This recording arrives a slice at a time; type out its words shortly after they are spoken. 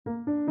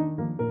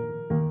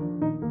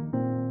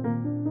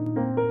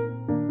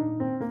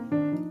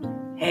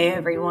Hey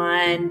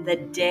everyone, the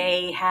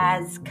day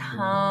has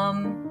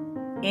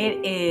come.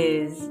 It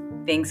is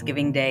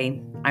Thanksgiving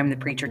Day. I'm the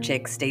preacher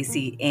chick,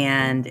 Stacy,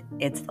 and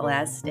it's the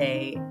last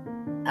day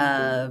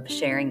of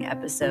sharing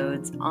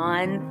episodes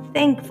on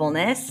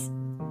thankfulness.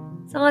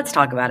 So let's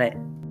talk about it.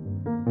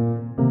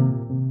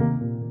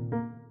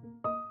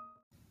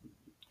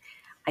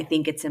 I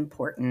think it's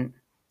important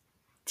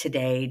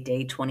today,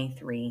 day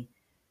 23,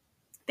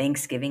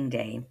 Thanksgiving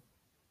Day,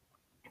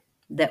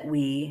 that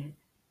we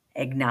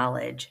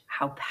acknowledge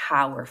how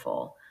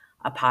powerful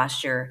a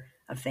posture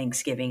of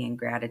thanksgiving and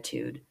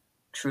gratitude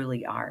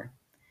truly are.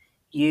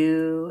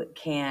 You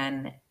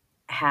can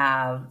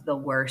have the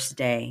worst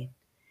day.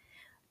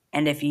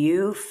 And if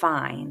you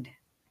find,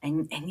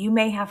 and you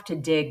may have to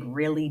dig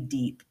really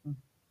deep,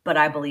 but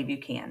I believe you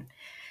can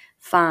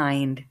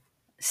find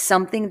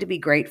something to be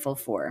grateful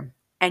for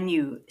and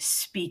you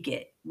speak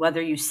it,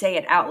 whether you say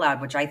it out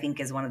loud, which I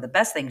think is one of the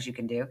best things you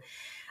can do.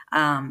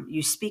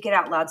 You speak it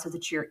out loud so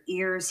that your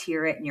ears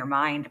hear it and your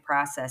mind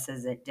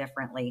processes it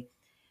differently,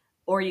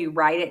 or you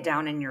write it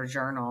down in your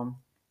journal.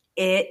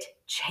 It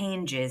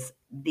changes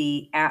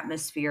the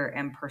atmosphere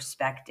and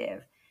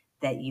perspective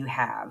that you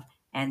have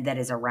and that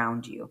is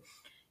around you.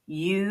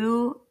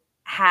 You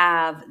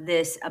have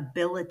this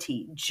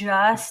ability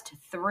just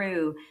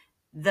through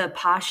the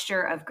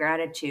posture of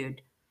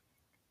gratitude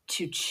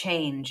to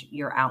change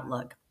your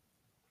outlook.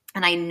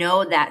 And I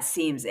know that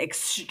seems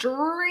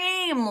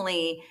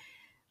extremely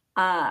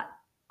uh,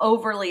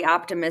 overly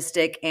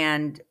optimistic,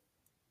 and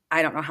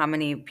I don't know how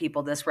many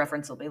people this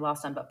reference will be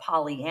lost on, but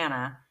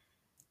Pollyanna.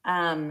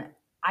 Um,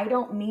 I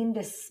don't mean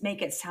to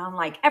make it sound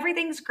like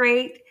everything's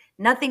great,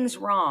 nothing's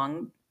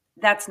wrong.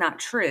 That's not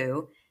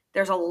true.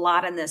 There's a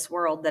lot in this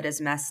world that is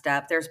messed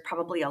up. There's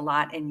probably a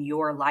lot in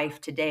your life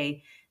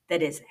today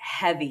that is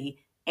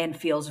heavy and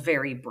feels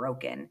very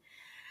broken.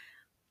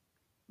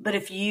 But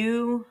if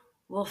you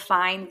will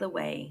find the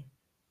way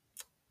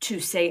to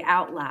say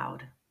out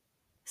loud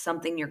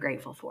something you're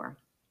grateful for,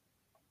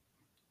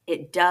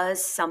 it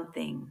does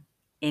something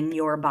in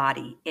your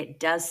body. It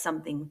does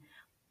something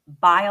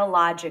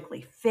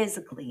biologically,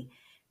 physically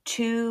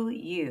to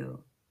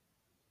you,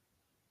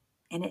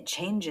 and it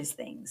changes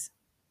things.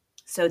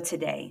 So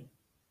today,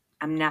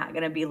 I'm not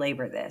going to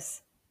belabor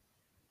this.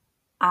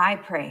 I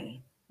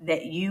pray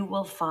that you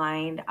will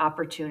find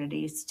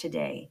opportunities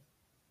today,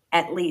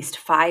 at least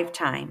 5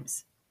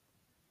 times,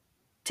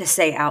 to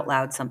say out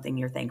loud something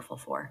you're thankful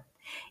for.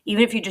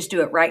 Even if you just do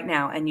it right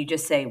now and you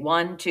just say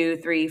 1, 2,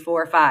 3,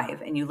 4,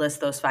 5, and you list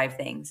those 5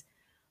 things,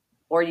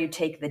 or you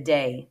take the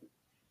day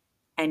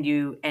and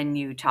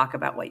you talk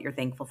about what you're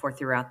thankful for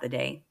throughout the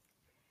day.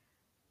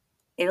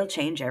 It'll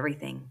change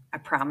everything. I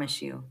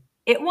promise you.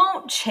 It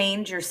won't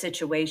change your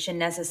situation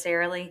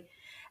necessarily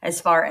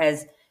as far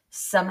as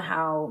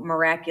somehow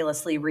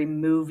miraculously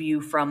remove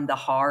you from the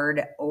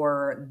hard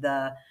or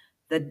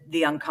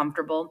the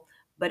uncomfortable,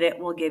 but it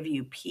will give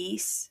you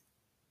peace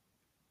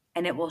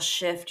and it will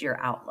shift your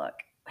outlook.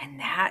 And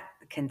that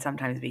can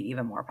sometimes be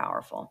even more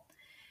powerful.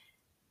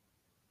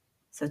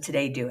 So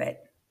today, do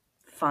it.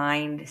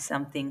 Find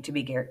something to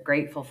be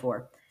grateful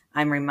for.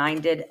 I'm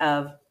reminded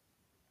of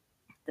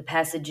the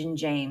passage in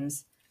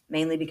James,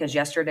 mainly because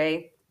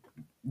yesterday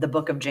the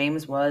book of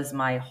James was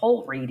my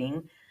whole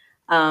reading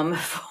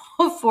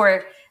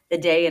for the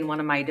day in one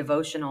of my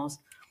devotionals.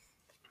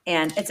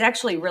 And it's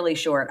actually really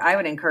short. I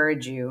would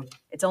encourage you.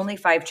 It's only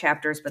 5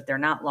 chapters, but they're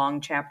not long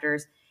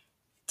chapters.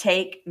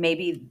 Take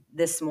maybe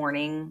this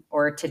morning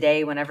or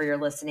today, whenever you're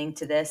listening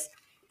to this,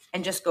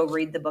 and just go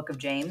read the book of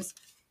James,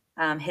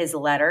 his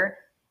letter,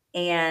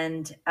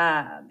 and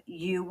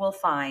you will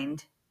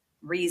find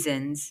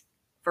reasons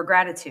for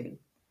gratitude.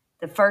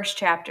 The first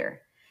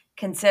chapter: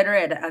 consider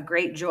it a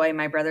great joy,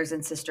 my brothers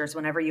and sisters,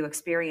 whenever you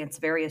experience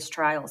various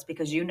trials,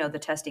 because you know the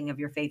testing of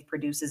your faith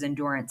produces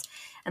endurance.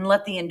 And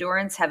let the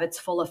endurance have its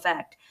full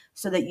effect,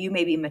 so that you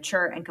may be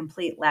mature and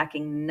complete,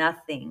 lacking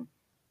nothing.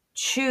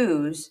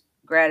 Choose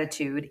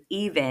gratitude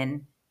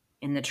even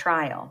in the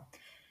trial.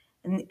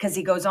 Because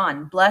he goes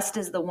on, blessed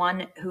is the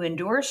one who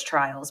endures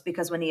trials,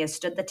 because when he has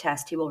stood the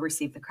test, he will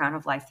receive the crown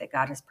of life that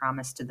God has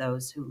promised to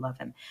those who love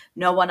him.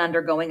 No one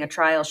undergoing a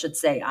trial should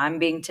say, I'm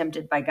being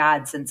tempted by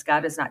God, since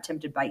God is not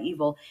tempted by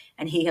evil,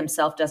 and he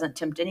himself doesn't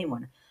tempt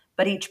anyone.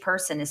 But each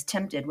person is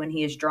tempted when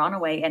he is drawn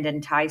away and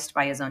enticed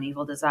by his own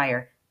evil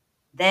desire.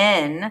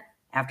 Then,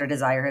 after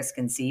desire has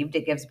conceived,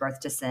 it gives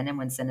birth to sin, and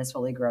when sin is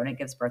fully grown, it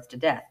gives birth to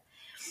death.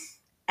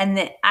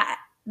 And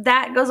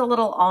that goes a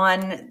little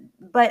on,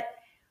 but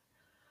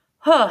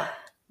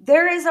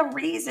there is a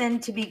reason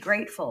to be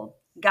grateful.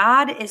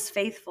 God is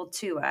faithful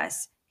to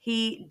us.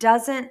 He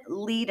doesn't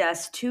lead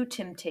us to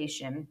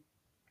temptation.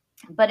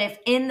 But if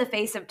in the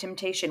face of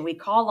temptation we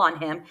call on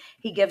him,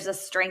 he gives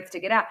us strength to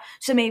get out.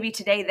 So maybe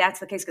today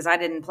that's the case, because I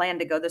didn't plan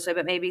to go this way,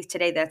 but maybe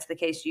today that's the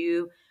case.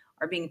 You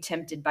are being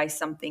tempted by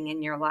something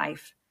in your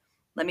life.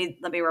 Let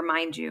me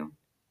remind you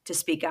to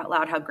speak out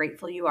loud how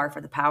grateful you are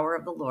for the power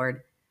of the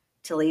Lord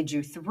to lead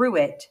you through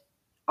it,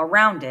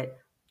 around it,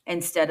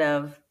 instead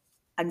of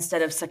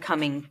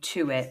succumbing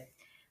to it.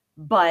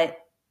 But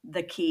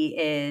the key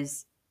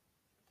is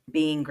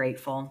being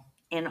grateful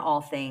in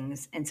all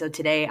things. And so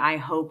today, I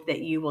hope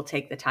that you will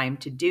take the time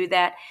to do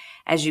that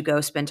as you go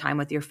spend time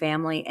with your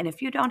family. And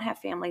if you don't have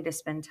family to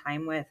spend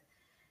time with,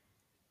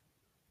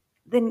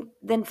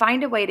 then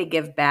find a way to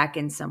give back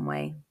in some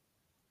way.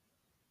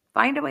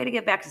 Find a way to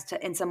give back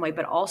in some way,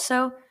 but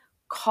also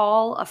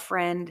call a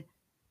friend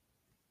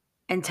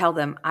and tell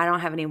them, I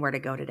don't have anywhere to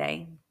go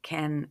today.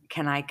 Can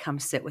I come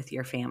sit with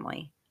your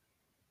family?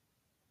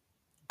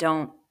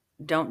 Don't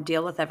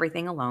deal with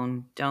everything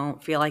alone.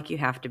 Don't feel like you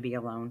have to be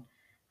alone.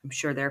 I'm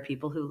sure there are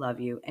people who love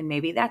you, and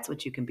maybe that's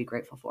what you can be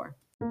grateful for.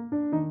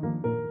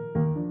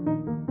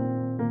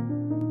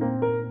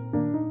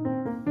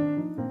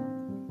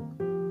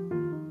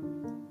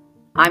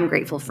 I'm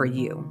grateful for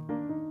you,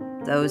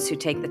 those who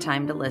take the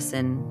time to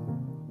listen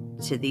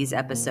to these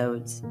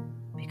episodes,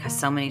 because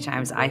so many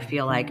times I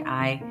feel like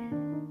I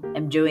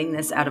am doing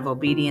this out of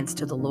obedience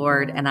to the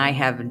Lord, and I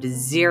have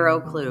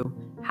zero clue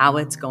how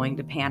it's going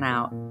to pan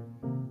out.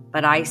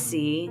 But I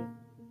see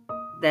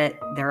that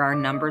there are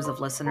numbers of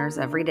listeners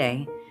every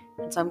day,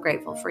 and so I'm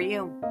grateful for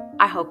you.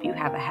 I hope you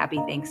have a happy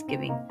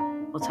Thanksgiving.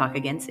 We'll talk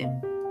again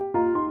soon.